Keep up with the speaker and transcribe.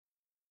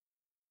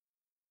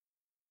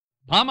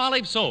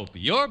Palmolive Soap,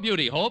 your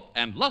beauty hope,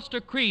 and Luster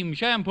Cream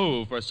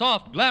Shampoo for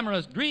soft,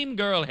 glamorous dream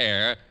girl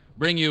hair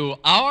bring you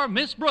Our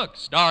Miss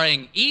Brooks,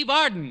 starring Eve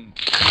Arden.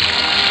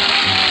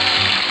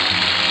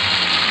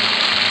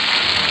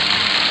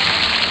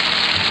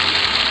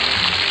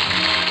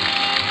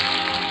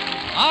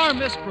 Our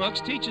Miss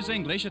Brooks teaches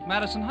English at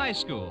Madison High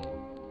School.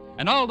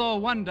 And although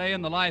one day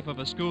in the life of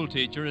a school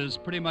teacher is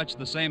pretty much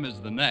the same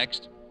as the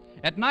next,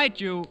 at night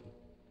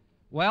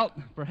well,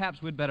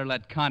 perhaps we'd better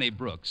let Connie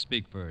Brooks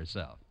speak for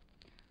herself.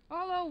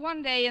 Although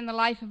one day in the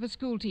life of a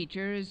school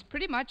teacher is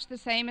pretty much the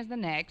same as the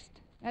next,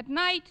 at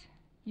night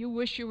you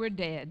wish you were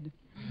dead.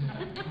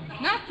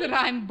 Not that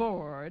I'm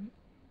bored.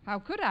 How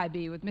could I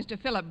be with Mr.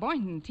 Philip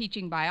Boynton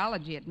teaching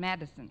biology at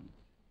Madison?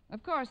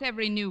 Of course,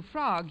 every new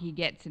frog he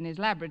gets in his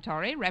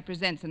laboratory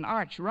represents an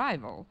arch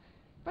rival.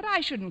 But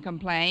I shouldn't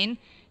complain.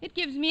 It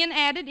gives me an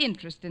added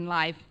interest in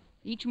life.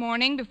 Each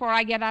morning before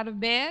I get out of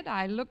bed,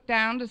 I look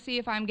down to see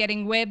if I'm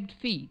getting webbed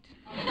feet.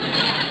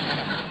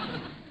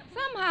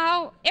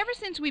 Somehow, ever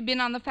since we've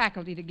been on the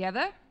faculty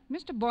together,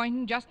 Mr.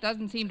 Boynton just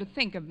doesn't seem to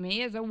think of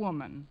me as a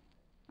woman.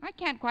 I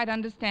can't quite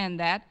understand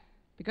that,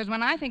 because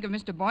when I think of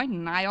Mr.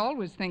 Boynton, I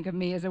always think of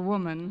me as a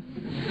woman.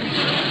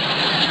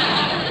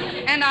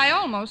 And I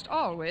almost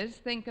always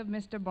think of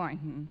Mr.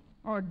 Boynton,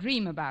 or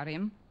dream about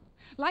him.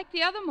 Like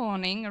the other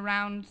morning,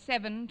 around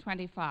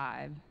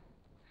 7:25.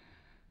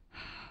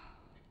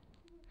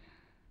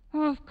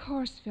 Oh, of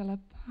course,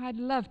 Philip. I'd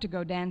love to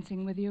go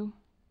dancing with you.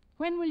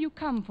 When will you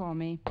come for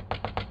me?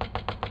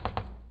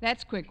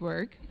 That's quick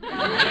work.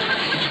 Connie,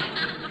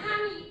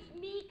 it's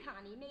me,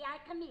 Connie. May I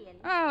come in?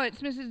 Oh,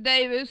 it's Mrs.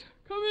 Davis.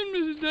 Come in,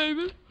 Mrs.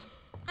 Davis.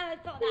 I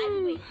thought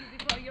I'd wake you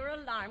before your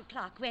alarm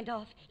clock went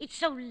off. It's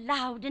so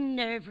loud and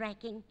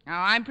nerve-wracking. Oh,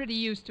 I'm pretty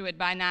used to it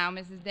by now,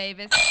 Mrs.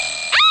 Davis.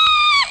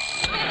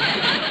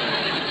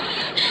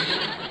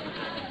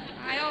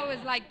 I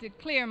always like to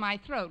clear my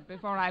throat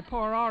before I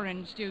pour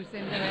orange juice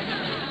into it.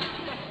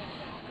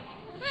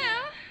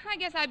 Well, I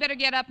guess I better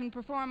get up and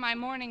perform my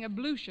morning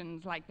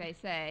ablutions, like they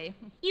say.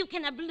 You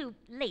can ablute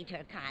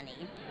later,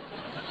 Connie.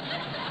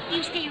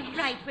 You stay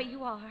right where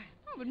you are.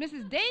 Oh, but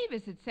Mrs.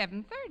 Davis, it's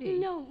 7:30.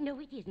 No,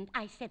 it isn't.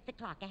 I set the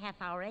clock a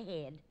half hour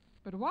ahead.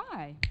 But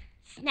why?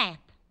 Snap.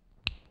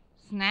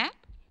 Snap?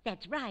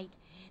 That's right.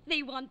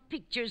 They want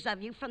pictures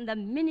of you from the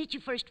minute you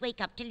first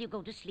wake up till you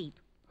go to sleep.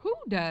 Who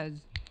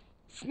does?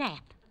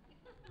 Snap.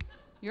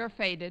 You're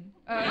faded.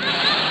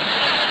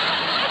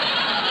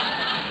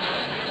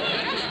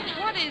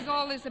 What is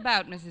all this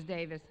about, Mrs.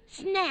 Davis?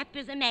 Snap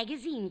is a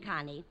magazine,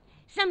 Connie.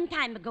 Some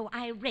time ago,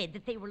 I read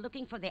that they were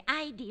looking for the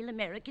ideal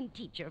American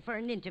teacher for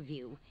an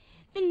interview.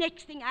 The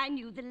next thing I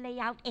knew, the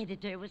layout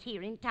editor was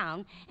here in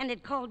town and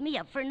had called me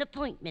up for an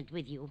appointment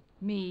with you.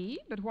 Me?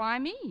 But why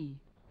me?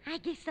 I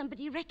guess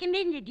somebody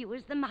recommended you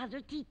as the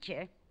model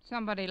teacher.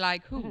 Somebody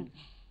like who?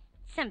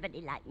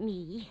 Somebody like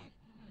me.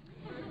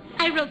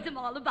 I wrote them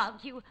all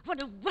about you,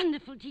 what a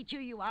wonderful teacher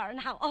you are, and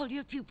how all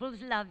your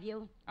pupils love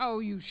you. Oh,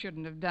 you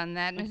shouldn't have done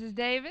that, Mrs.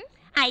 Davis.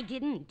 I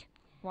didn't.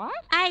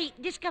 What? I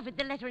discovered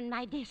the letter in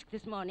my desk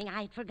this morning.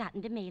 I had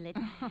forgotten to mail it.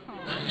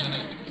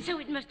 So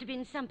it must have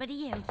been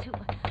somebody else who...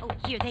 Oh,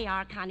 here they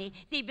are, Connie.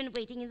 They've been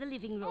waiting in the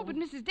living room. Oh, but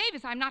Mrs.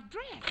 Davis, I'm not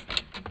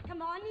dressed.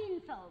 Come on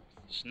in, folks.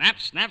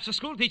 Snap's the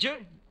school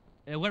teacher.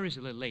 Where is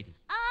the little lady?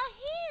 Ah,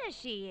 here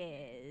she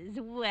is.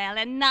 Well,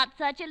 and not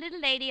such a little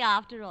lady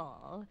after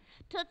all.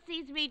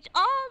 Tootsie's reached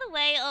all the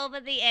way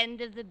over the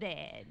end of the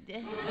bed.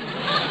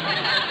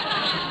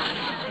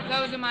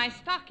 Those are my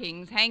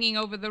stockings hanging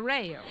over the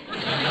rail.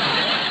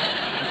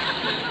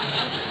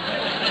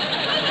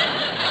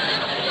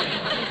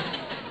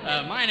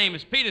 My name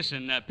is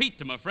Peterson, Pete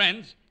to my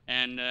friends,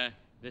 and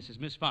this is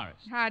Miss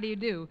Forrest. How do you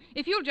do?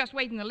 If you'll just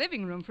wait in the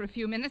living room for a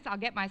few minutes, I'll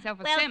get myself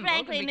Well, assembled.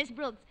 frankly, Miss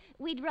Brooks,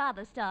 we'd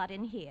rather start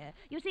in here.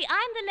 You see,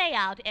 I'm the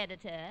layout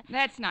editor.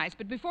 That's nice,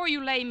 but before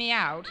you lay me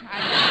out,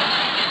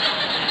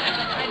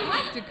 I'd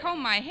like to comb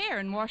my hair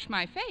and wash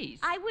my face.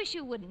 I wish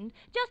you wouldn't.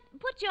 Just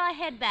put your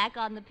head back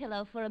on the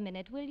pillow for a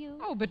minute, will you?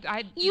 Oh, but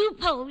You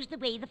pose the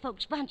way the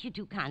folks want you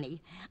to,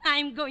 Connie.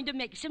 I'm going to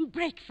make some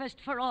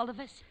breakfast for all of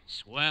us.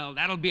 Swell,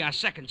 that'll be our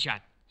second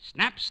shot.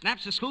 Snap's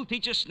the school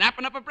teacher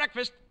snapping up a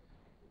breakfast.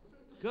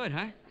 Good,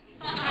 huh?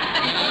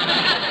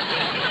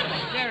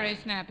 Very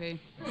snappy.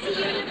 See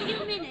you in a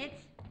few minutes.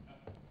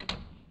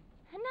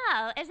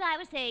 Now, as I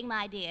was saying,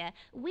 my dear,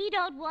 we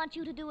don't want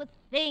you to do a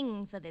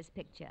thing for this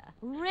picture.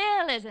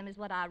 Realism is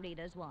what our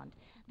readers want.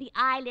 The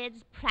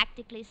eyelids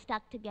practically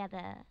stuck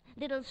together,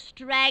 little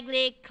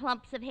straggly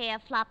clumps of hair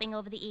flopping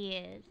over the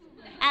ears,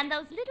 and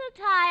those little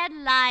tired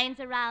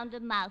lines around a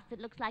mouth that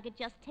looks like it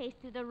just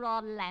tasted a raw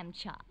lamb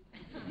chop.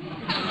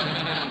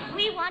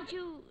 We want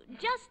you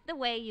just the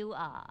way you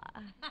are.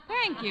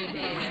 Thank you,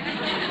 dear.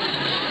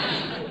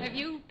 Have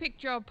you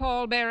picked your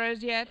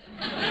pallbearers yet?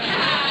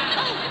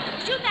 Oh,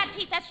 shoot that,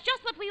 Pete. That's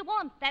just what we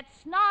want. That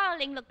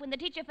snarling look when the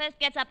teacher first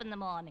gets up in the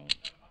morning.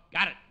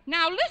 Got it.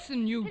 Now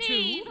listen, you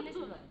Please, two. Miss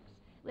Brooks.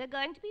 We're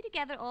going to be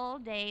together all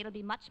day. It'll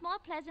be much more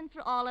pleasant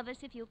for all of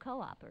us if you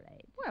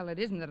cooperate. Well, it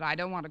isn't that I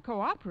don't want to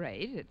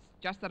cooperate. It's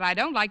just that I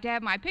don't like to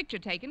have my picture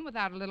taken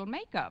without a little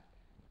makeup.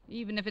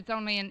 even if it's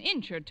only an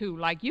inch or two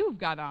like you've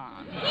got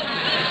on.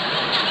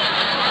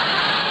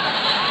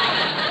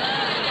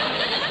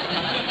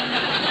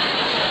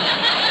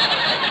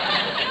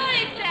 You're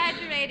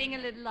exaggerating a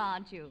little,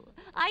 aren't you?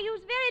 I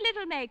use very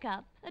little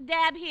makeup. A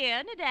dab here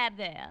and a dab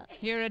there.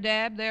 Here a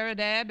dab, there a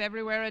dab,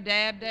 everywhere a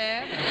dab.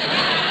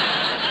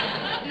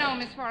 No,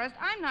 Miss Forrest,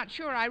 I'm not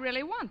sure I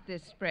really want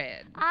this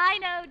spread. I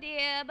know,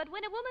 dear, but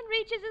when a woman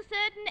reaches a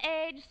certain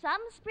age,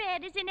 some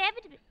spread is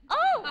inevitable.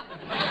 Oh!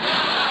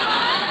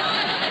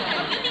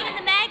 Oh, you mean in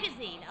the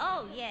magazine?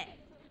 Oh, yes.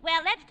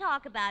 Well, let's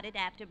talk about it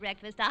after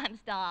breakfast. I'm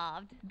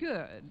starved.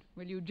 Good.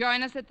 Will you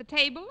join us at the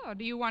table, or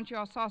do you want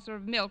your saucer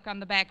of milk on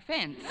the back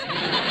fence?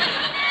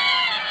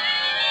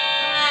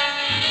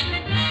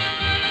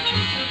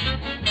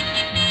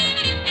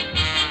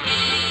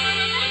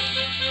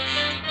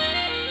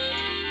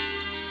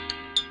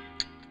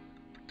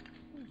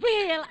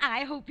 Well,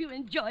 I hope you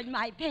enjoyed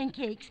my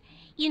pancakes.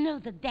 You know,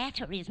 the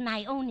batter is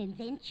my own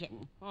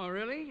invention. Oh,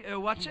 really?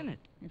 What's in it?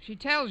 If she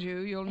tells you,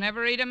 you'll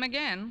never eat 'em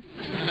again.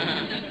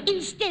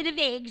 Instead of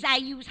eggs, I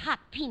use hot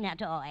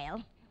peanut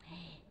oil.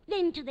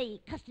 Then, to the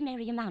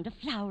customary amount of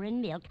flour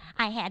and milk,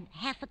 I add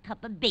half a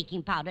cup of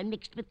baking powder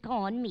mixed with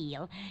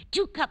cornmeal,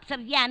 2 cups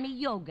of yummy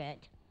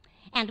yogurt.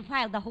 And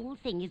while the whole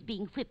thing is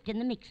being whipped in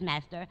the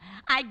mixmaster,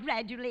 I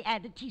gradually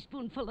add a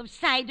teaspoonful of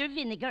cider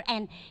vinegar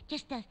and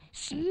just a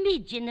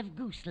smidgen of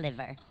goose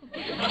liver.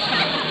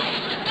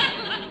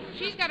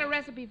 She's got a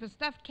recipe for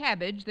stuffed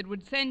cabbage that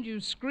would send you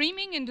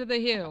screaming into the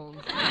hills.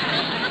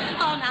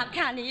 Oh, now,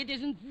 Connie, it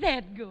isn't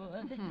that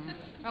good.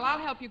 Well, I'll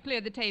help you clear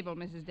the table,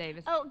 Mrs.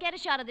 Davis. Oh, get a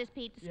shot of this,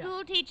 Pete. The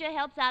school teacher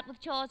helps out with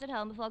chores at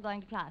home before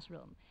going to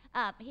classroom.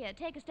 Here,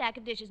 take a stack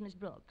of dishes, Miss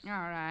Brooks. All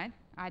right.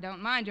 I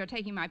don't mind your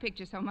taking my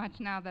picture so much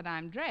now that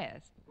I'm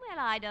dressed. Well,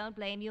 I don't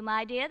blame you,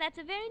 my dear. That's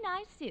a very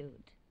nice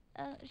suit.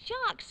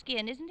 Shark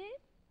skin, isn't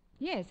it?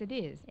 Yes, it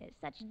is. It's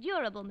such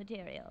durable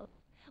material.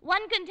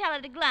 One can tell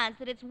at a glance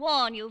that it's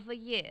worn you for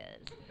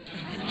years.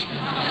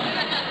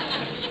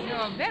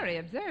 You're very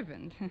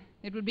observant.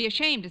 It would be a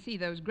shame to see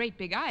those great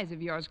big eyes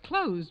of yours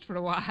closed for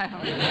a while.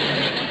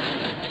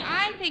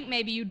 I think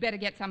maybe you'd better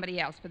get somebody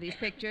else for these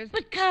pictures.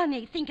 But,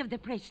 Connie, think of the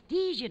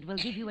prestige it will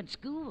give you at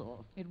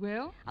school. It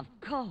will? Of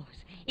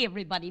course.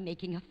 Everybody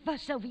making a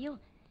fuss over you.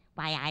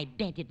 Why, I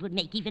bet it would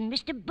make even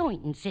Mr.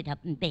 Boynton sit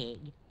up and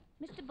beg.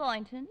 Mr.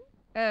 Boynton?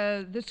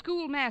 The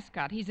school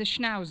mascot. He's a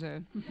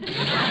schnauzer.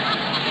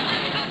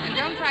 And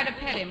don't try to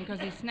pet him, because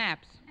he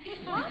snaps.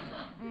 What?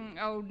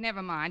 Oh,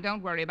 never mind.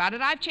 Don't worry about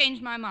it. I've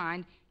changed my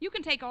mind. You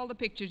can take all the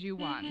pictures you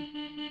want.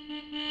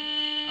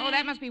 Oh,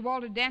 that must be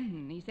Walter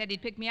Denton. He said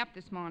he'd pick me up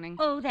this morning.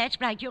 Oh, that's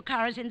right. Your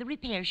car is in the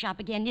repair shop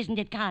again, isn't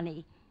it,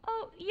 Connie?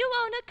 Oh, you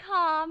own a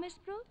car, Miss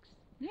Brooks?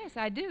 Yes,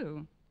 I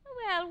do.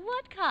 Well,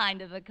 what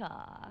kind of a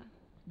car?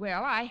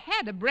 Well, I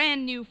had a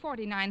brand new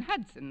 49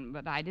 Hudson,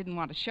 but I didn't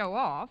want to show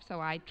off,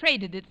 so I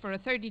traded it for a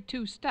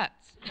 32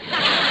 Stutz.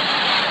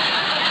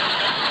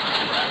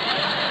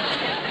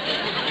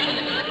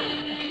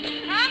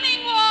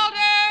 Coming,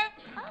 Walter!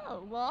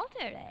 Oh,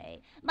 Walter, eh?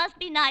 Must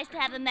be nice to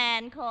have a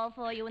man call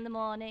for you in the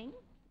morning.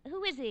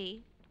 Who is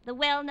he? The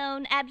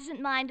well-known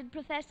absent-minded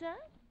professor?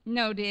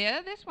 No,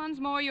 dear. This one's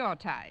more your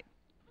type.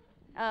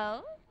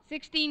 Oh?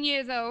 16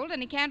 years old,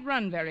 and he can't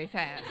run very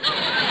fast.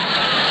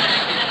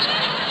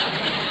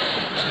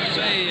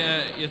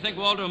 Say, you think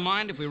Walter will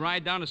mind if we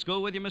ride down to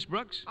school with you, Miss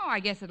Brooks? Oh, I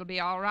guess it'll be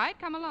all right.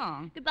 Come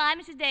along. Goodbye,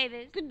 Mrs.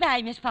 Davis.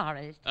 Goodbye, Miss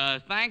Forrest.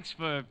 Thanks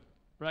for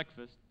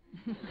breakfast.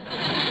 See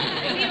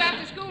you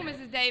after school,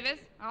 Mrs. Davis.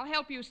 I'll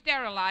help you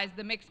sterilize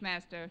the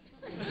mixmaster.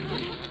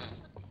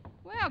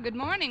 Well, good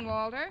morning,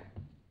 Walter.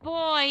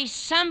 Boy,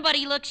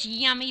 somebody looks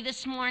yummy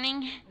this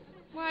morning.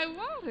 Why,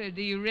 Walter,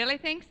 do you really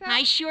think so?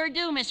 I sure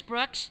do, Miss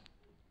Brooks.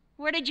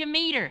 Where did you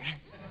meet her?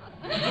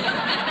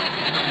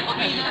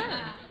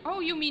 Oh,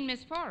 you mean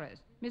Miss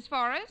Forrest. Miss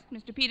Forrest,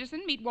 Mr.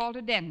 Peterson, meet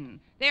Walter Denton.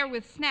 They're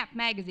with Snap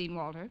magazine,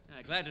 Walter.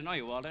 Glad to know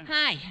you, Walter.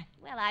 Hi.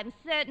 Well, I'm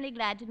certainly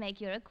glad to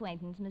make your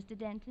acquaintance, Mr.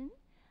 Denton.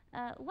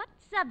 What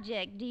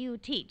subject do you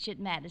teach at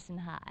Madison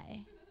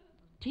High?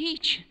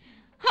 Teach?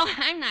 Oh,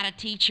 I'm not a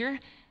teacher.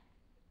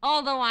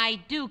 Although I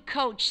do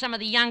coach some of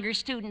the younger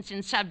students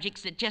in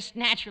subjects that just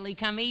naturally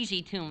come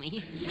easy to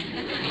me.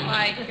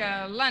 Like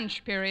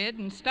lunch period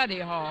and study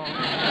hall.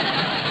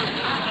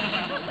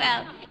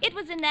 Well, it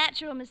was a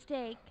natural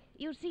mistake.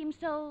 You seem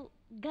so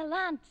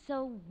gallant,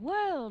 so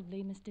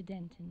worldly, Mr.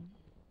 Denton.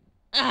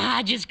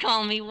 Just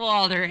call me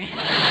Walter.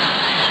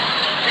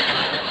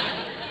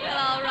 Well,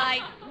 all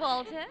right,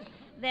 Walter.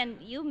 Then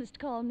you must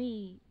call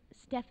me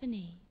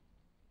Stephanie.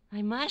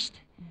 I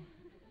must?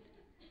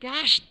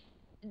 Gosh,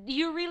 do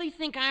you really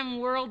think I'm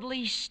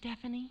worldly,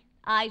 Stephanie?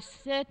 I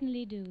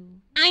certainly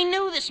do. I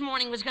knew this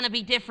morning was going to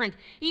be different,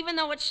 even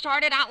though it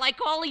started out like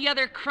all the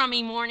other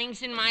crummy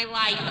mornings in my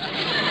life.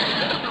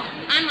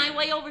 On my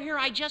way over here,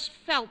 I just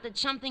felt that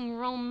something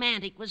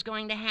romantic was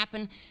going to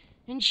happen.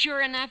 And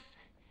sure enough,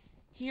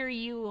 here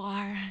you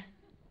are.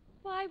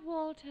 Why,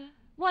 Walter,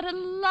 what a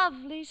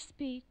lovely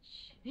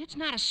speech. It's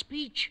not a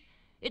speech.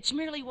 It's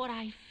merely what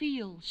I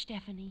feel,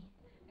 Stephanie.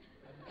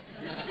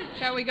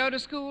 Shall we go to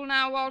school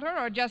now, Walter,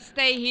 or just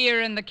stay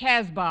here in the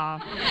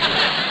Casbah?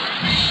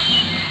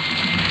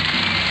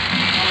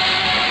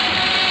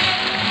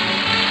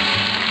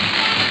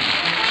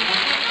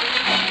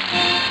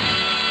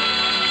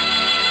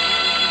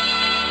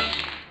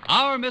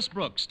 Our Miss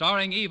Brooks,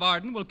 starring Eve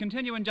Arden, will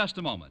continue in just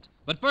a moment.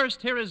 But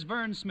first, here is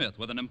Vern Smith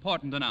with an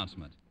important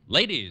announcement.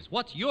 Ladies,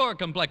 what's your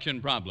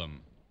complexion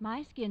problem?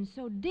 My skin's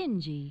so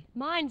dingy.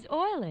 Mine's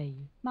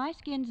oily. My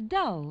skin's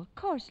dull,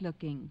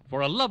 coarse-looking.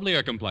 For a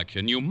lovelier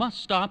complexion, you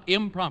must stop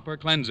improper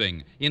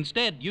cleansing.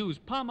 Instead, use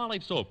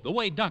Palmolive soap the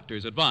way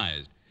doctors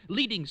advised.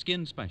 Leading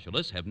skin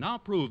specialists have now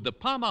proved the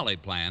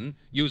Palmolive plan,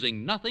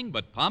 using nothing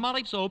but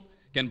Palmolive soap,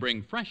 can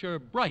bring fresher,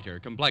 brighter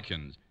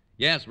complexions.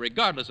 Yes,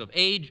 regardless of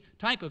age,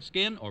 type of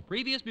skin, or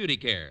previous beauty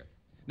care.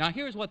 Now,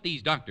 here's what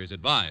these doctors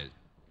advised.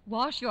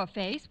 Wash your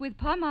face with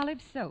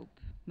Palmolive soap.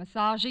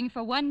 Massaging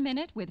for 1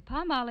 minute with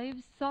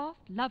Palmolive's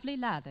soft, lovely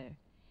lather.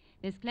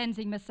 This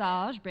cleansing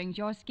massage brings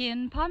your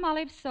skin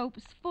Palmolive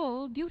soap's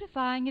full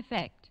beautifying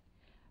effect.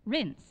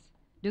 Rinse.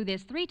 Do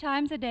this 3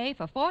 times a day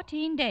for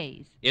 14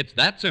 days. It's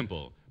that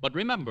simple. But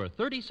remember,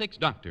 36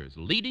 doctors,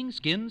 leading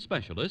skin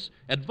specialists,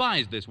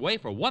 advised this way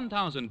for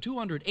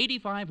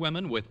 1,285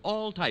 women with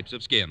all types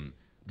of skin.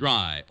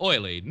 Dry,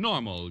 oily,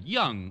 normal,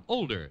 young,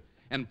 older.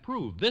 And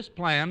proved this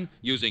plan,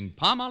 using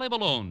Palmolive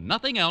alone,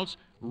 nothing else,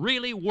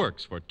 really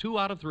works for 2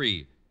 out of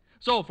 3.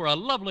 So for a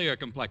lovelier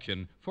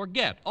complexion,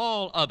 forget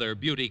all other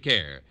beauty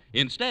care.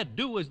 Instead,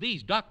 do as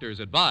these doctors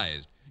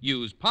advised.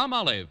 Use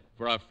Palmolive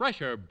for a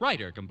fresher,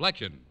 brighter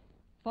complexion.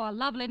 For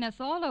loveliness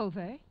all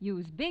over,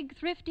 use big,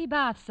 thrifty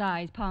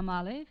bath-size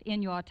Palmolive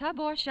in your tub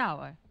or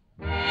shower.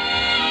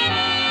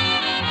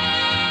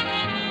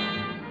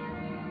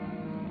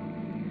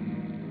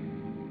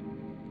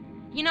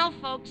 You know,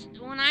 folks,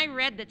 when I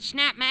read that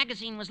Snap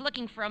magazine was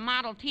looking for a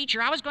model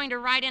teacher, I was going to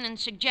write in and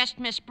suggest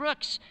Miss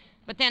Brooks.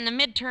 But then the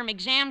midterm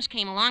exams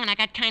came along, and I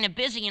got kind of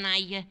busy, and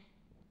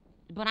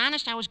But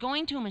honest, I was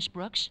going to, Miss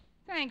Brooks.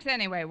 Thanks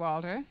anyway,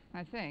 Walter,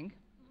 I think.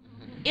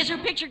 Is her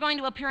picture going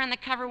to appear on the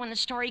cover when the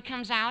story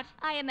comes out?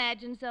 I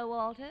imagine so,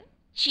 Walter.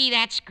 Gee,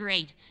 that's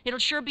great. It'll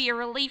sure be a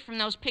relief from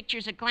those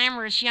pictures of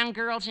glamorous young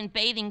girls in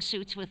bathing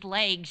suits with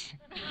legs.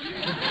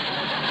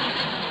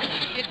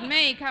 It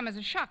may come as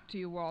a shock to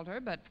you, Walter,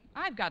 but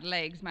I've got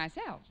legs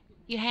myself.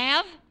 You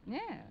have?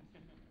 Yes.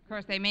 Of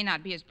course, they may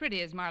not be as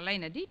pretty as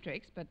Marlena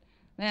Dietrich's, but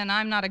then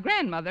I'm not a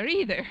grandmother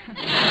either.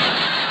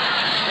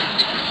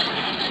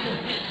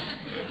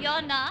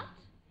 You're not?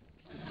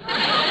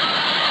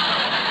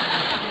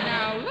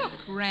 Now, look,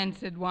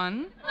 rancid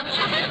one.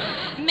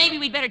 Maybe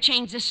we'd better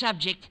change the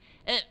subject.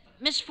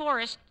 Miss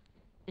Forrest,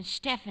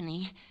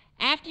 Stephanie,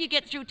 after you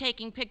get through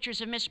taking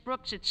pictures of Miss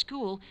Brooks at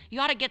school,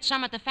 you ought to get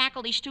some at the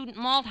faculty-student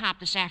malt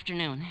hop this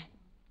afternoon.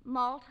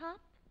 Malt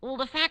hop? Well,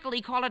 the faculty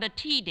call it a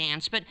tea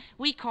dance, but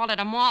we call it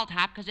a malt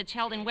hop because it's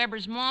held in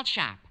Weber's malt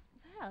shop.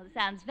 Well,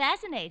 sounds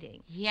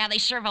fascinating. Yeah, they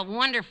serve a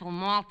wonderful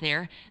malt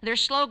there. Their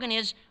slogan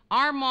is,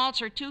 "Our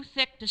malts are too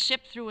thick to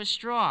sip through a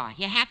straw.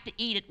 You have to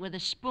eat it with a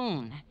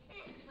spoon."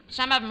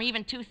 Some of them are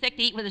even too thick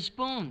to eat with a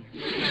spoon.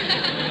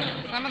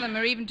 Some of them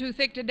are even too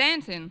thick to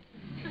dance in.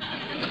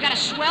 We've got a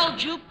swell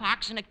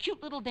jukebox and a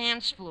cute little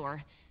dance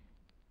floor.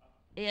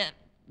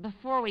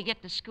 Before we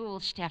get to school,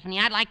 Stephanie,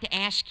 I'd like to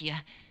ask you,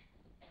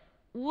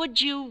 could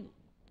you...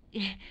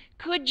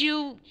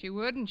 She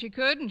would and she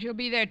could, and she'll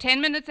be there 10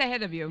 minutes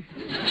ahead of you.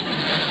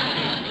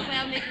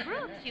 Well, Miss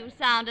Brooks, you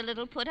sound a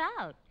little put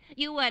out.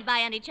 You weren't by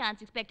any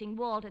chance expecting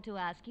Walter to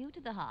ask you to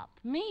the hop.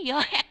 Me?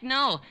 Oh, heck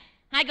no.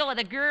 I go with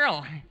a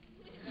girl.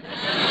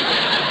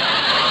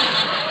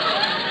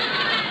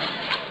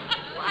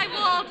 Why,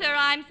 Walter,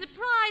 I'm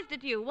surprised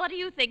at you. What do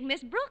you think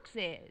Miss Brooks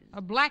is? A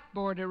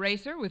blackboard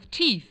eraser with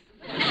teeth.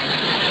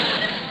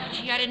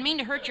 Gee, I didn't mean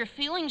to hurt your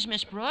feelings,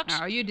 Miss Brooks.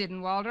 No, you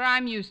didn't, Walter.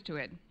 I'm used to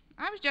it.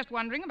 I was just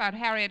wondering about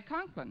Harriet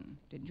Conklin.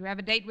 Didn't you have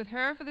a date with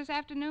her for this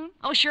afternoon?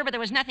 Oh, sure, but there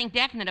was nothing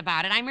definite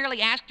about it. I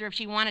merely asked her if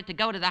she wanted to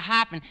go to the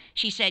hop, and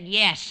she said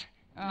yes.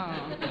 Oh.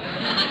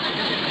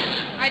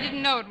 I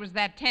didn't know it was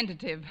that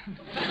tentative.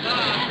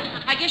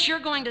 I guess you're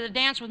going to the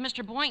dance with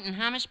Mr. Boynton,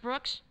 huh, Miss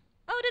Brooks?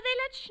 Oh, do they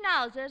let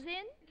schnauzers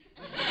in?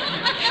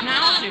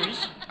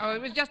 Schnauzers? Oh,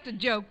 it was just a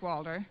joke,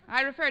 Walter.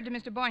 I referred to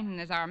Mr. Boynton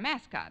as our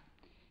mascot.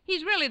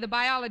 He's really the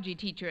biology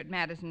teacher at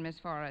Madison, Miss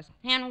Forrest.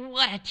 And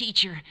what a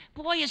teacher.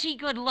 Boy, is he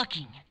good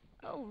looking.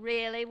 Oh,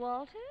 really,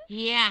 Walter?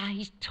 Yeah,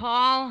 he's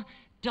tall,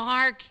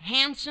 dark,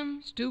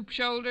 handsome.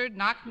 Stoop-shouldered,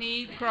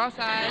 knock-kneed,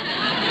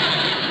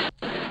 cross-eyed.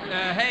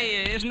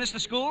 Hey, isn't this the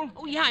school?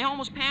 Oh, yeah, I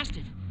almost passed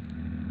it.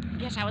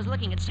 Guess I was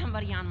looking at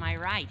somebody on my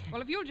right.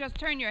 Well, if you'll just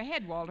turn your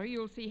head, Walter,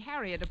 you'll see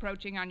Harriet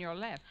approaching on your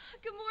left.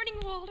 Good morning,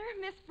 Walter.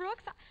 Miss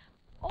Brooks.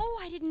 Oh,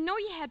 I didn't know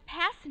you had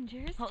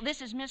passengers. Oh,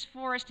 this is Miss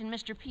Forrest and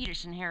Mr.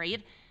 Peterson,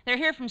 Harriet. They're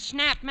here from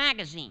Snap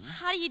magazine.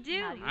 How do you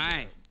do?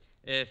 Hi.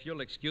 If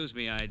you'll excuse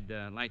me, I'd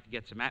like to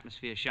get some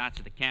atmosphere shots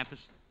of the campus.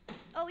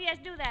 Oh, yes,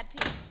 do that,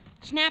 Pete.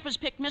 Snap has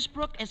picked Miss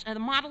Brooks as a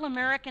model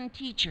American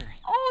teacher.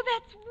 Oh,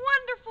 that's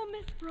wonderful,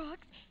 Miss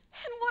Brooks.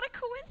 And what a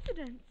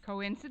coincidence.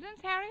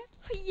 Coincidence, Harriet?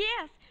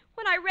 Yes.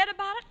 When I read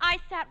about it, I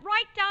sat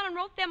right down and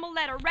wrote them a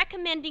letter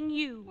recommending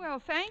you. Well,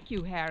 thank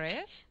you,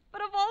 Harriet.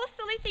 But of all the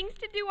silly things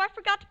to do, I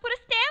forgot to put a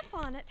stamp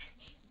on it.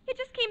 It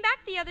just came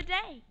back the other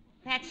day.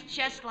 That's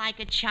just like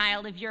a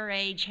child of your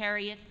age,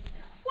 Harriet.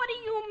 What do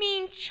you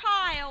mean,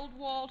 child,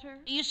 Walter?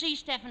 You see,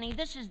 Stephanie,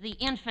 this is the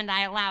infant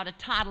I allow to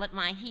toddle at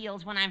my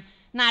heels when I'm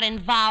not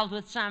involved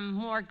with some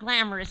more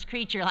glamorous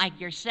creature like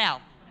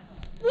yourself.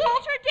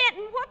 Walter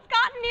Denton, what's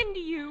gotten into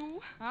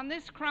you? On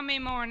this crummy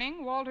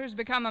morning, Walter's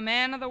become a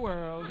man of the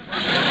world. Well,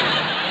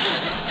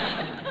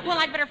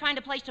 I'd better find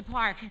a place to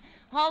park.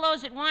 All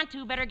those that want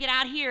to better get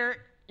out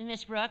here,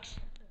 Miss Brooks.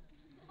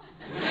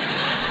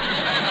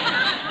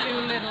 You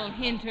little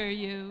hinter,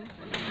 you.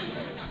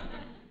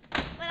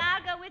 Well,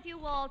 I'll go with you,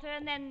 Walter,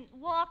 and then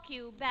walk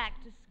you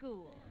back to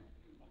school.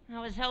 I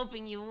was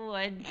hoping you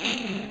would.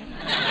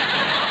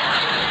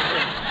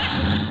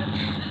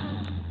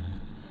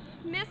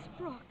 Miss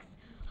Brooks,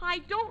 I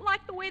don't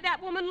like the way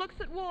that woman looks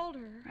at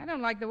Walter. I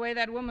don't like the way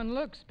that woman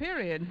looks,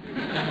 period.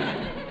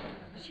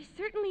 She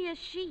certainly is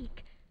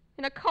chic,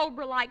 in a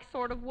Cobra-like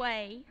sort of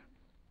way.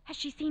 Has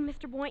she seen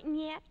Mr. Boynton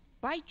yet?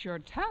 Bite your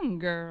tongue,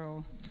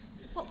 girl.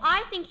 Well,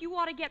 I think you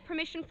ought to get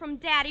permission from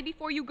Daddy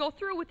before you go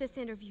through with this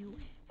interview.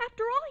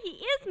 After all, he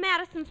is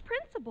Madison's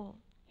principal.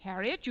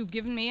 Harriet, you've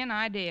given me an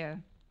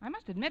idea. I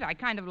must admit I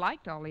kind of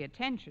liked all the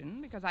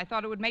attention because I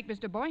thought it would make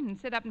Mr. Boynton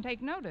sit up and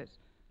take notice.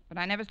 But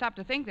I never stopped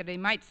to think that he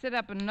might sit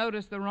up and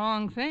notice the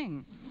wrong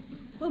thing.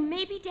 Well,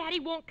 maybe Daddy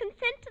won't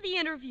consent to the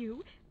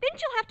interview. Then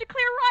she'll have to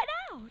clear right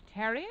out.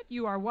 Harriet,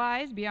 you are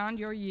wise beyond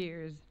your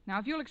years. Now,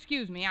 if you'll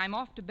excuse me, I'm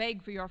off to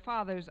beg for your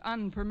father's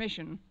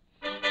unpermission.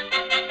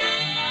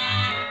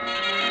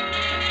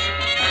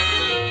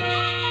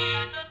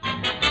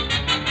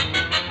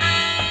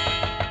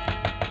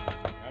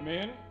 Come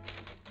in.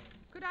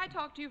 Could I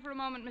talk to you for a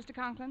moment, Mr.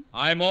 Conklin?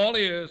 I'm all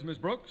ears, Miss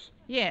Brooks.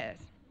 Yes.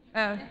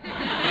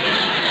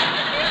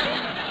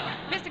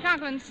 Mr.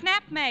 Conklin,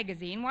 Snap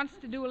Magazine wants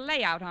to do a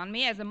layout on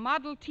me as a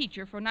model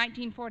teacher for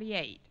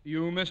 1948.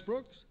 You, Miss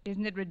Brooks?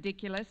 Isn't it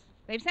ridiculous?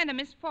 They've sent a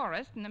Miss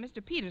Forrest and a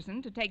Mr.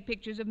 Peterson to take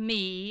pictures of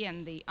me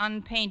and the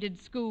unpainted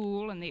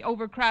school and the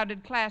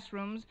overcrowded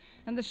classrooms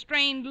and the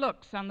strained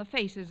looks on the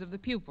faces of the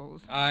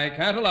pupils. I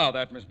can't allow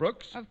that, Miss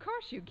Brooks. Of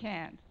course you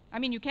can't. I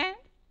mean, you can't?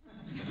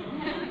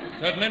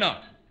 Certainly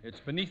not. It's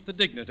beneath the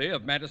dignity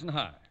of Madison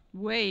High.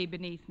 Way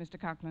beneath, Mr.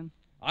 Conklin.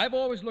 I've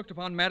always looked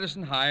upon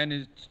Madison High and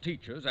its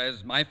teachers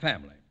as my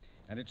family.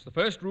 And it's the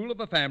first rule of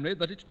a family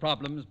that its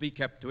problems be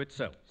kept to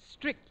itself.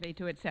 Strictly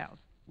to itself.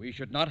 We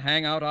should not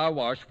hang out our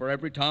wash for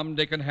every Tom,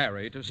 Dick, and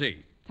Harry to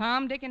see.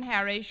 Tom, Dick, and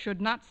Harry should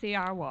not see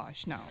our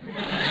wash, no.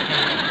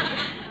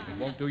 It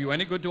won't do you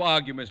any good to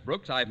argue, Miss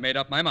Brooks. I've made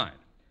up my mind.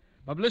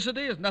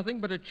 Publicity is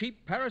nothing but a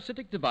cheap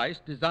parasitic device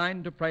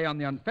designed to prey on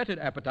the unfettered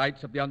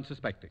appetites of the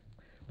unsuspecting.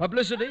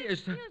 Publicity is...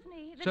 Excuse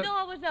me, the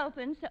door was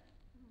open, so...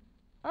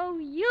 Oh,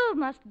 you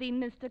must be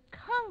Mr.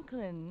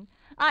 Conklin.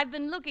 I've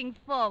been looking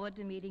forward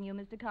to meeting you,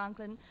 Mr.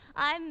 Conklin.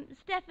 I'm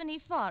Stephanie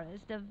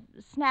Forrest of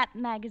Snap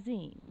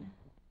Magazine.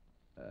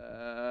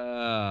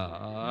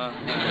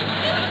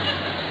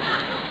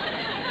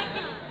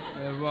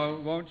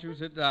 Won't you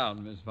sit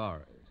down, Miss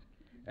Forrest?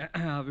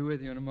 I'll be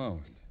with you in a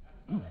moment.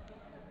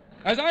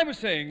 As I was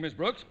saying, Miss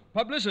Brooks,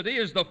 publicity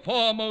is the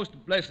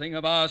foremost blessing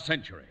of our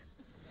century.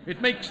 It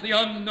makes the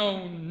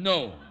unknown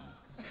known.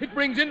 It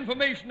brings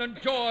information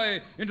and joy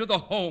into the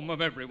home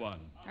of everyone.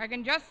 I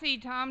can just see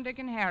Tom, Dick,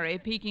 and Harry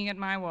peeking at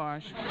my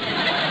wash.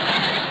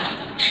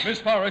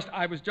 Miss Forrest,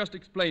 I was just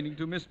explaining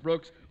to Miss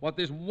Brooks what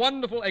this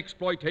wonderful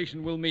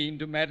exploitation will mean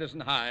to Madison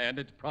High and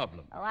its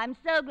problems. Oh, I'm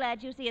so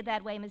glad you see it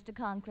that way, Mr.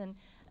 Conklin.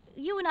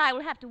 You and I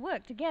will have to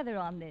work together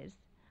on this.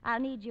 I'll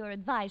need your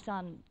advice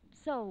on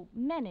so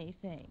many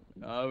things.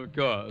 Of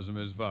course,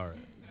 Miss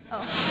Forrest. Oh.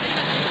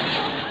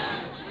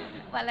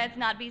 Well, let's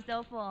not be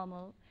so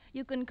formal.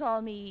 You can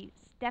call me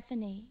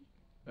Stephanie.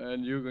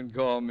 And you can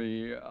call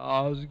me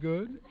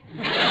Osgood.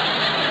 You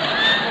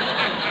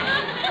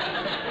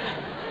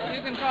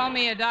can call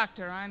me a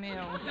doctor. I'm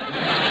ill.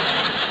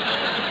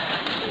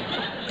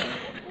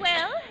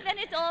 Well, then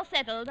it's all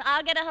settled.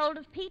 I'll get a hold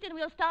of Pete and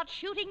we'll start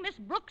shooting Miss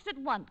Brooks at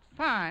once.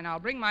 Fine. I'll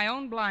bring my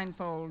own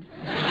blindfold.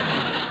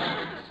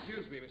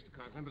 Excuse me, Mr.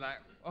 Conklin, but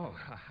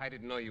I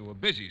didn't know you were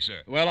busy,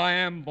 sir. Well, I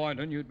am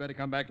Boynton. You'd better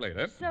come back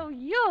later. So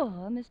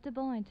you're Mr.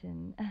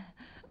 Boynton.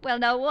 Well,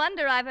 no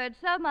wonder I've heard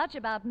so much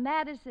about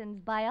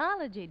Madison's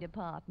biology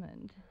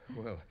department.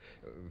 Well,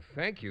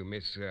 thank you,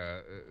 Miss...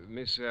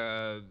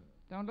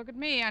 Don't look at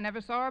me. I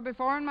never saw her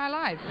before in my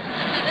life.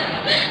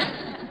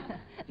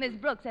 Miss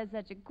Brooks has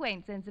such a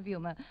quaint sense of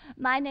humor.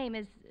 My name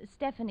is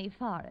Stephanie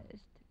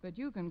Forrest. But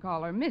you can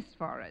call her Miss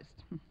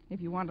Forrest,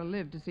 if you want to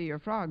live to see your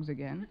frogs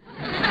again.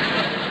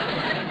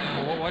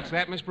 Oh, what's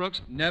that, Miss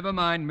Brooks? Never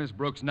mind, Miss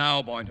Brooks,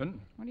 now,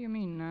 Boynton. What do you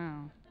mean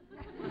now?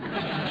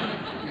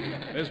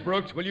 Miss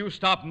Brooks, will you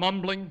stop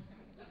mumbling?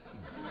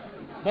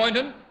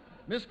 Boynton,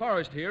 Miss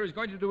Forrest here is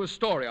going to do a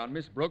story on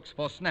Miss Brooks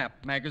for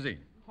Snap Magazine.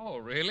 Oh,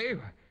 really?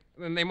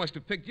 then they must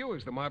have picked you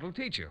as the model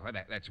teacher. Well,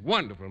 that's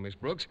wonderful, Miss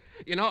Brooks.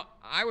 You know,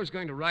 I was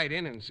going to write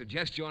in and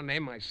suggest your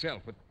name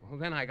myself, but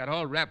then I got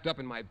all wrapped up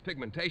in my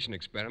pigmentation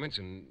experiments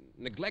and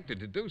neglected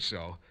to do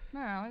so.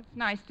 Well, it's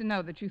nice to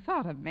know that you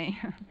thought of me.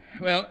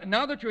 Well,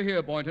 now that you're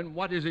here, Boynton,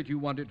 what is it you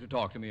wanted to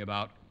talk to me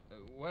about?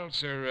 Well,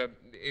 sir,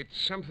 it's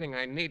something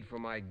I need for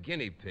my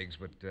guinea pigs,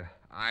 but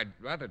I'd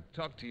rather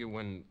talk to you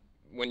when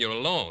you're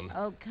alone.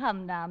 Oh,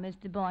 come now,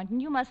 Mr.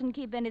 Boynton. You mustn't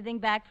keep anything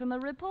back from a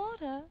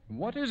reporter.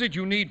 What is it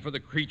you need for the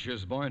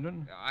creatures,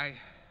 Boynton? I'd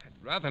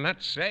rather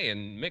not say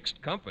in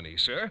mixed company,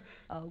 sir.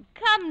 Oh,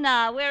 come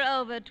now. We're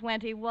over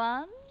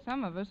 21.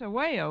 Some of us are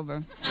way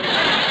over.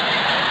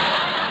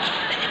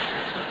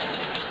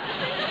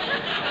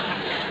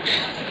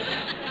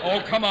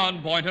 Oh, come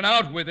on, Boynton,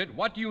 out with it.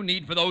 What do you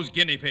need for those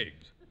guinea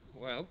pigs?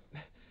 Well,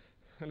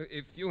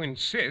 if you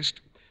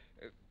insist,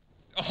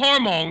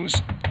 hormones.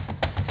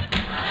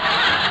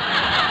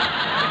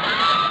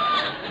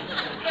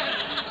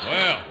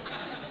 Well,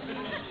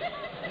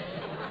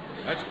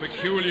 that's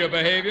peculiar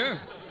behavior.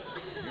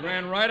 You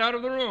ran right out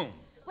of the room.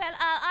 Well,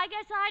 I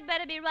guess I'd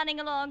better be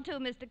running along too,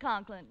 Mr.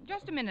 Conklin.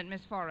 Just a minute,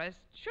 Miss Forrest.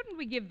 Shouldn't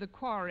we give the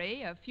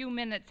quarry a few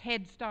minutes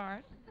head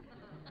start?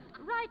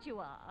 Right you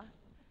are.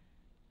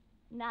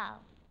 Now.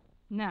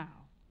 Now.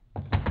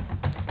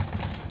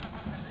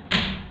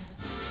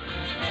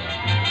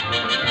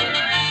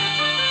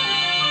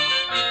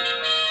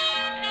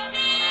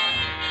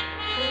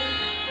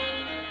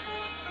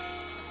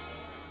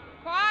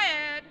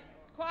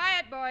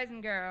 Quiet, boys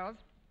and girls.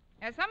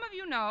 As some of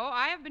you know,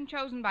 I have been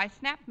chosen by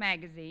Snap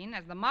magazine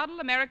as the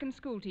model American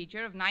schoolteacher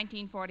of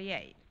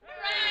 1948.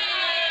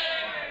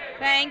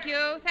 Thank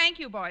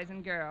you, boys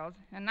and girls.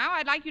 And now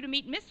I'd like you to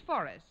meet Miss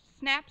Forrest,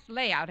 Snap's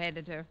layout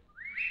editor.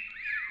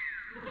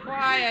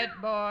 Quiet,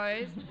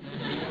 boys.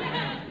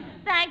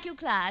 Thank you,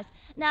 class.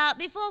 Now,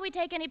 before we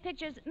take any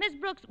pictures, Miss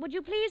Brooks, would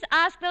you please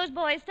ask those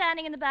boys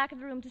standing in the back of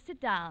the room to sit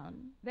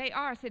down? They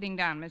are sitting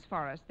down, Miss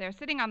Forrest. They're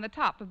sitting on the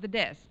top of the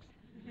desks.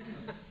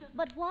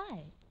 But why?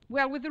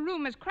 Well, with the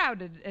room as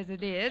crowded as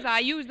it is, I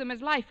use them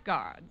as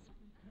lifeguards.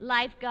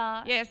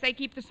 Lifeguards? Yes, they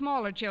keep the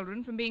smaller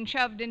children from being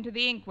shoved into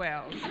the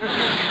inkwells.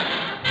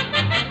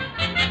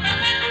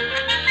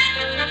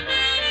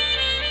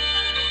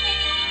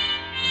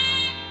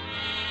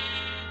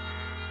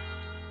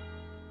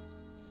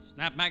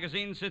 Snap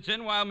magazine sits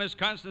in while Miss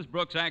Constance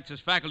Brooks acts as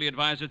faculty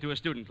advisor to a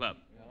student club.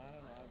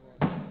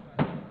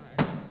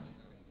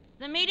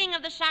 The meeting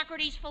of the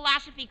Socrates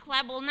Philosophy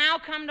Club will now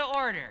come to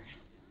order.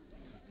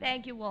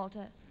 Thank you,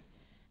 Walter.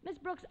 Miss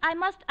Brooks, I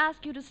must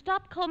ask you to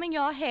stop combing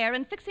your hair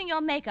and fixing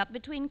your makeup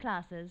between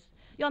classes.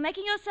 You're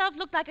making yourself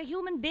look like a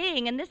human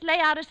being, and this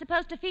layout is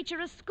supposed to feature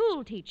a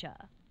school teacher.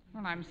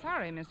 Well, I'm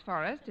sorry, Miss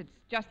Forrest. It's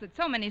just that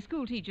so many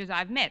school teachers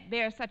I've met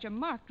bear such a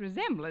marked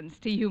resemblance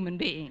to human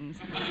beings.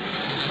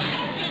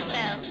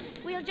 Well,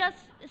 we'll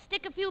just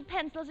stick a few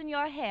pencils in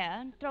your hair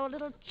and throw a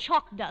little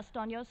chalk dust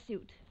on your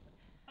suit.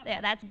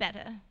 There, that's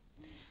better.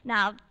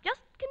 Now,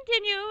 just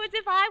continue as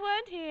if I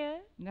weren't here.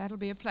 That'll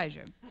be a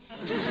pleasure.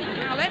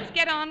 Now, let's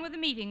get on with the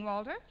meeting,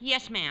 Walter.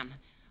 Yes, ma'am.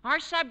 Our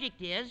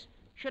subject is,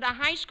 should a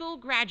high school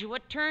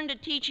graduate turn to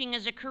teaching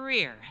as a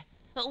career?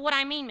 But what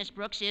I mean, Miss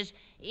Brooks, is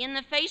in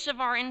the face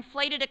of our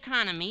inflated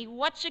economy,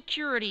 what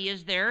security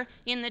is there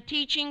in the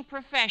teaching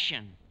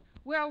profession?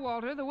 Well,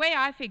 Walter, the way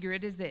I figure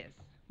it is this.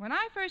 When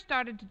I first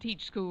started to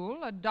teach school,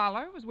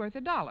 $1 was worth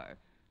 $1.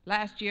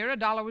 Last year,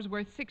 $1 was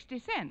worth 60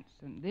 cents,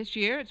 and this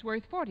year it's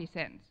worth 40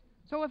 cents.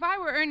 So if I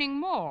were earning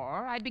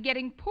more, I'd be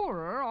getting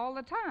poorer all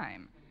the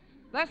time.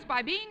 Thus,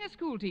 by being a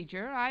school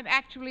teacher, I'm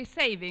actually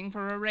saving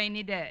for a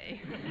rainy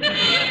day.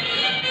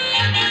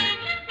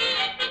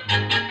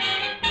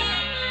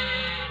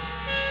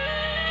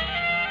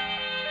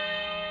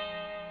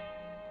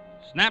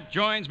 Snap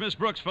joins Miss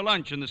Brooks for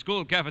lunch in the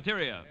school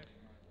cafeteria.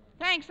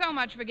 Thanks so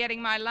much for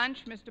getting my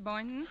lunch, Mr.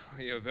 Boynton.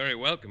 You're very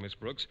welcome, Miss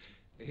Brooks.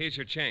 Here's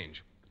your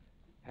change.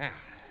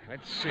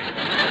 Let's see.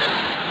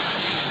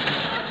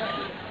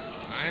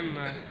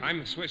 I'm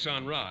the Swiss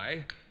on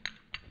rye.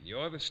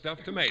 You're the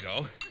stuffed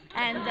tomato.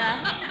 And,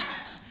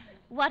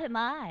 what am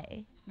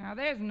I? Now,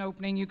 there's an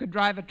opening you could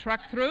drive a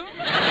truck through.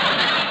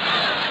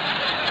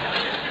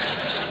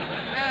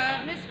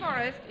 Miss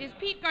Forrest, is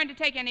Pete going to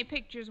take any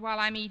pictures while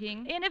I'm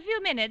eating? In a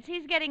few minutes.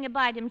 He's getting a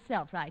bite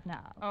himself right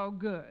now. Oh,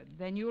 good.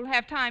 Then you'll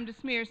have time to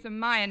smear some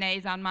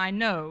mayonnaise on my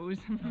nose.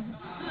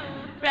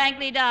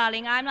 Frankly,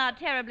 darling, I'm not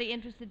terribly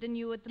interested in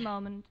you at the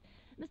moment.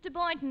 Mr.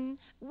 Boynton,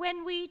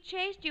 when we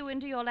chased you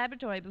into your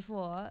laboratory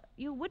before,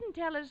 you wouldn't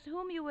tell us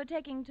whom you were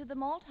taking to the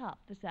malt hop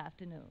this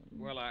afternoon.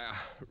 Well, I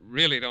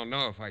really don't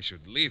know if I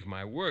should leave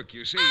my work,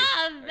 you see.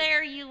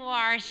 There you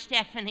are,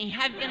 Stephanie.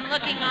 I've been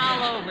looking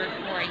all over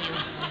for you.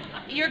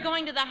 You're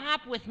going to the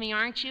hop with me,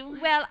 aren't you?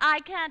 Well,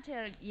 I can't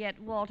tell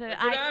yet, Walter.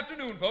 Good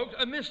afternoon, folks.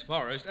 Miss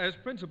Forrest, as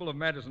principal of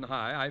Madison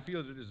High, I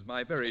feel that it is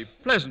my very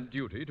pleasant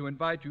duty to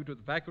invite you to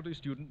the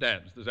faculty-student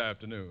dance this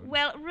afternoon.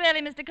 Well,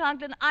 really, Mr.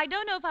 Conklin, I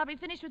don't know if I'll be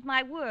finished with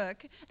my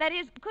work. That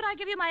is, could I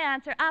give you my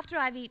answer after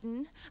I've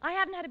eaten? I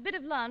haven't had a bit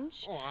of lunch.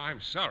 Oh, I'm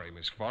sorry,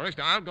 Miss Forrest.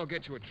 I'll go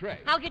get you a tray.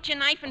 I'll get you a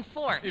knife and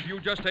fork. If you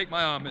just take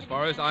my arm, Miss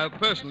Forrest, I'll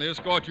personally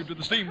escort you to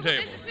the steam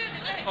table.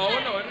 Oh,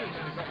 no, it isn't.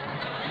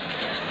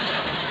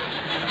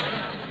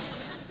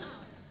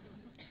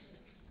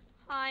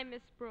 Hi,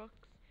 Miss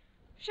Brooks.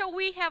 Shall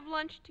we have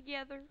lunch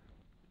together?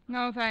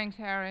 No, thanks,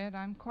 Harriet.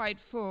 I'm quite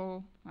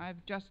full.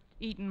 I've just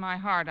eaten my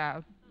heart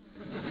out.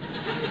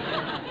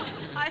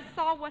 I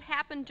saw what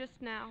happened just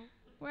now.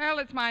 Well,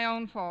 it's my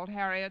own fault,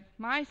 Harriet.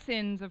 My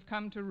sins have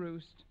come to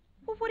roost.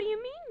 Well, what do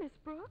you mean, Miss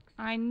Brooks?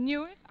 I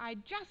knew it. I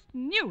just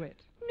knew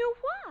it. Knew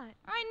what?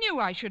 I knew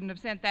I shouldn't have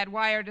sent that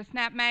wire to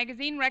Snap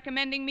magazine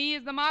recommending me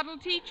as the model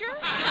teacher.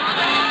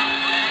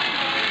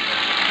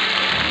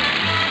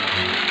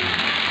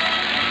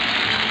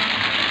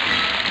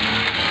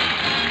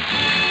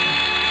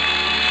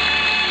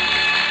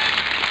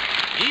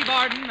 Eve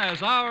Arden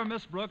as our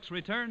Miss Brooks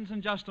returns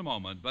in just a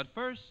moment. But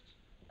first,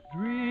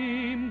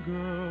 Dream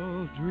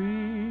girl,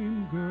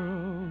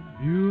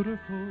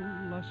 beautiful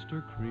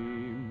luster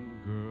cream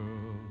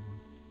girl.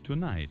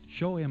 Tonight,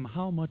 show him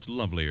how much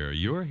lovelier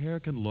your hair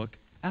can look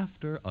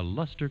after a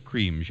Luster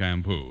Cream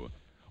shampoo.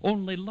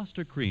 Only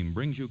Luster Cream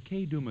brings you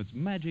Kay Dumit's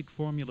magic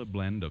formula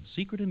blend of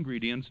secret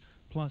ingredients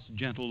plus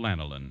gentle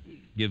lanolin.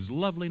 Gives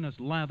loveliness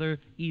lather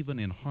even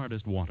in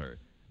hardest water.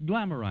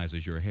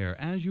 Glamorizes your hair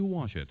as you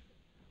wash it.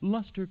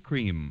 Luster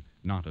Cream,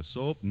 not a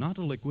soap, not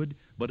a liquid,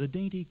 but a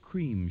dainty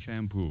cream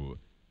shampoo.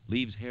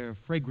 Leaves hair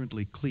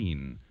fragrantly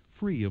clean,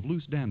 free of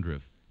loose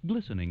dandruff,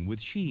 glistening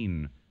with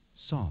sheen,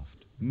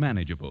 soft,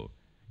 manageable.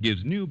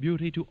 Gives new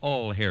beauty to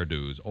all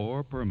hairdos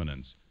or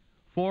permanents.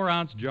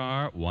 4-ounce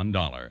jar,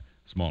 $1.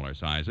 Smaller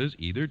sizes,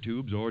 either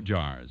tubes or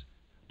jars.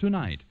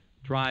 Tonight,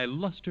 try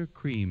Luster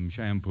Cream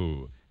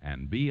shampoo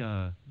and be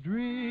a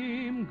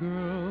Dream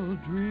girl,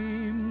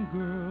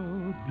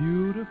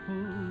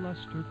 beautiful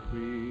luster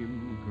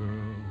cream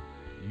girl.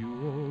 You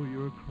owe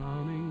your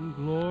crowning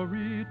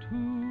glory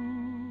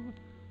to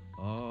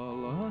a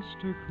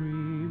luster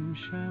cream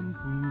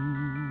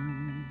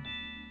shampoo.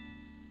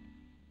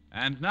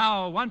 and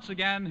now, once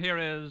again, here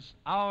is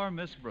our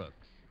Miss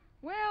Brooks.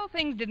 Well,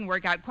 things didn't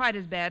work out quite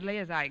as badly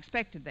as I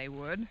expected they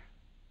would.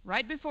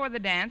 Right before the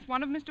dance,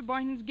 one of Mr.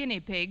 Boynton's guinea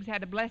pigs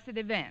had a blessed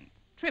event.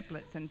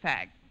 Triplets, in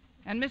fact.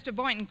 And Mr.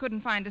 Boynton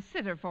couldn't find a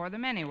sitter for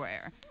them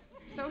anywhere.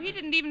 So he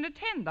didn't even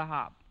attend the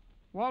hop.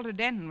 Walter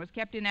Denton was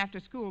kept in after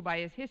school by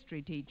his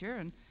history teacher,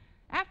 and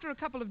after a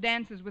couple of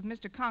dances with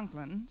Mr.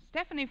 Conklin,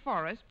 Stephanie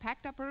Forrest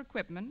packed up her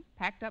equipment,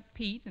 packed up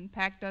Pete, and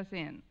packed us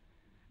in.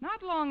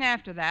 Not long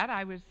after that,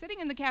 I was sitting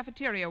in the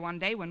cafeteria one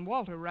day when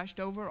Walter rushed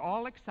over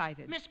all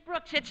excited. Miss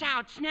Brooks, it's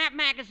out. Snap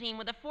magazine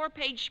with a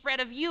 4-page spread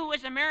of you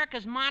as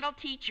America's model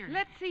teacher.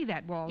 Let's see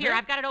that, Walter. Here,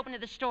 I've got it open to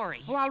the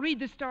story. Oh, I'll read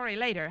the story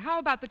later. How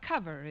about the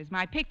cover? Is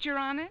my picture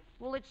on it?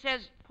 Well, it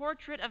says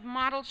Portrait of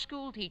Model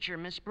School Teacher,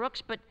 Miss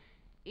Brooks, but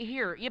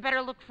here, you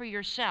better look for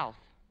yourself.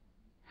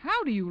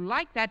 How do you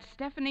like that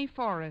Stephanie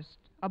Forrest?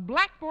 A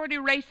blackboard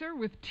eraser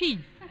with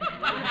teeth.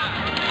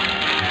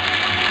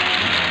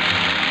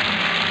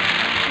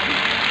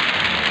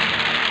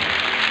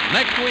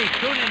 Next week,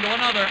 tune in to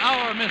another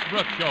Our Miss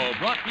Brooks show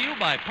brought to you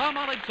by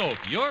Palmolive Soap,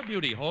 your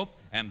beauty hope,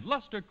 and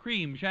Luster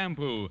Cream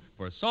Shampoo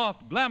for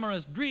soft,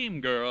 glamorous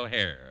dream girl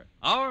hair.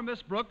 Our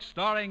Miss Brooks,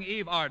 starring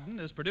Eve Arden,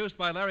 is produced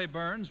by Larry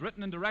Burns,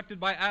 written and directed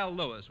by Al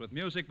Lewis, with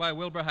music by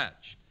Wilbur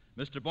Hatch.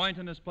 Mr.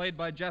 Boynton is played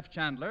by Jeff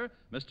Chandler,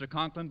 Mr.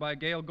 Conklin by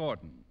Gail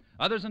Gordon.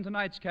 Others in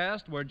tonight's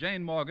cast were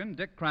Jane Morgan,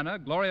 Dick Crenna,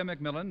 Gloria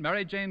McMillan,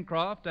 Mary Jane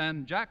Croft,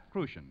 and Jack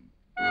Crucian.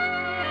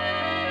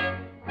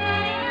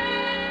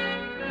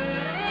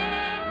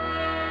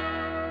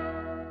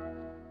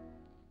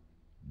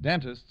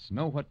 Dentists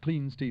know what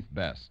cleans teeth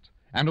best.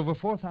 And over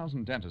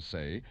 4,000 dentists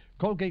say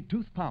Colgate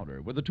tooth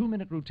powder with a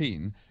 2-minute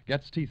routine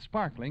gets teeth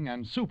sparkling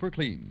and super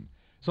clean.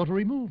 So to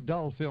remove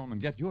dull film and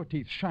get your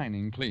teeth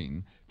shining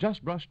clean,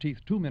 just brush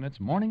teeth 2 minutes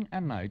morning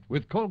and night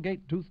with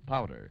Colgate tooth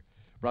powder.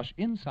 Brush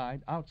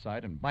inside,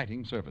 outside, and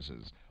biting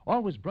surfaces.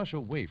 Always brush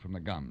away from the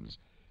gums.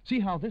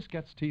 See how this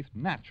gets teeth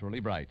naturally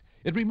bright.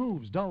 It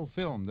removes dull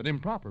film that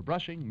improper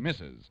brushing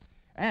misses.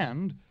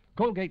 And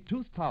Colgate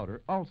tooth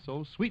powder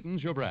also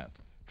sweetens your breath.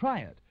 Try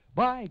it.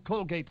 Buy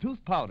Colgate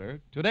tooth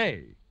powder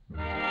today.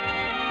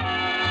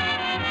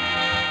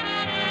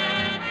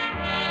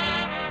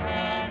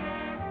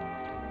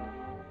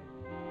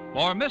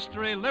 For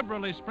mystery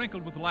liberally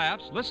sprinkled with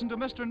laughs, listen to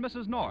Mr. and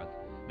Mrs. North,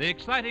 the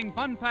exciting,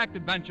 fun-packed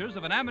adventures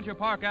of an amateur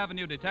Park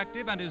Avenue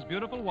detective and his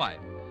beautiful wife.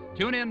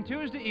 Tune in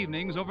Tuesday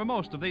evenings over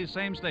most of these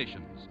same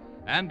stations.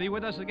 And be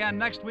with us again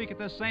next week at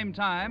this same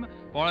time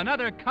for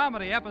another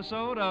comedy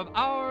episode of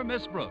Our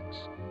Miss Brooks.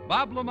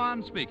 Bob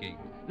Lamont speaking.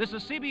 This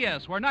is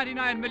CBS, where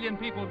 99 million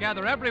people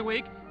gather every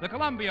week, the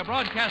Columbia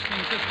Broadcasting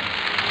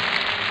System.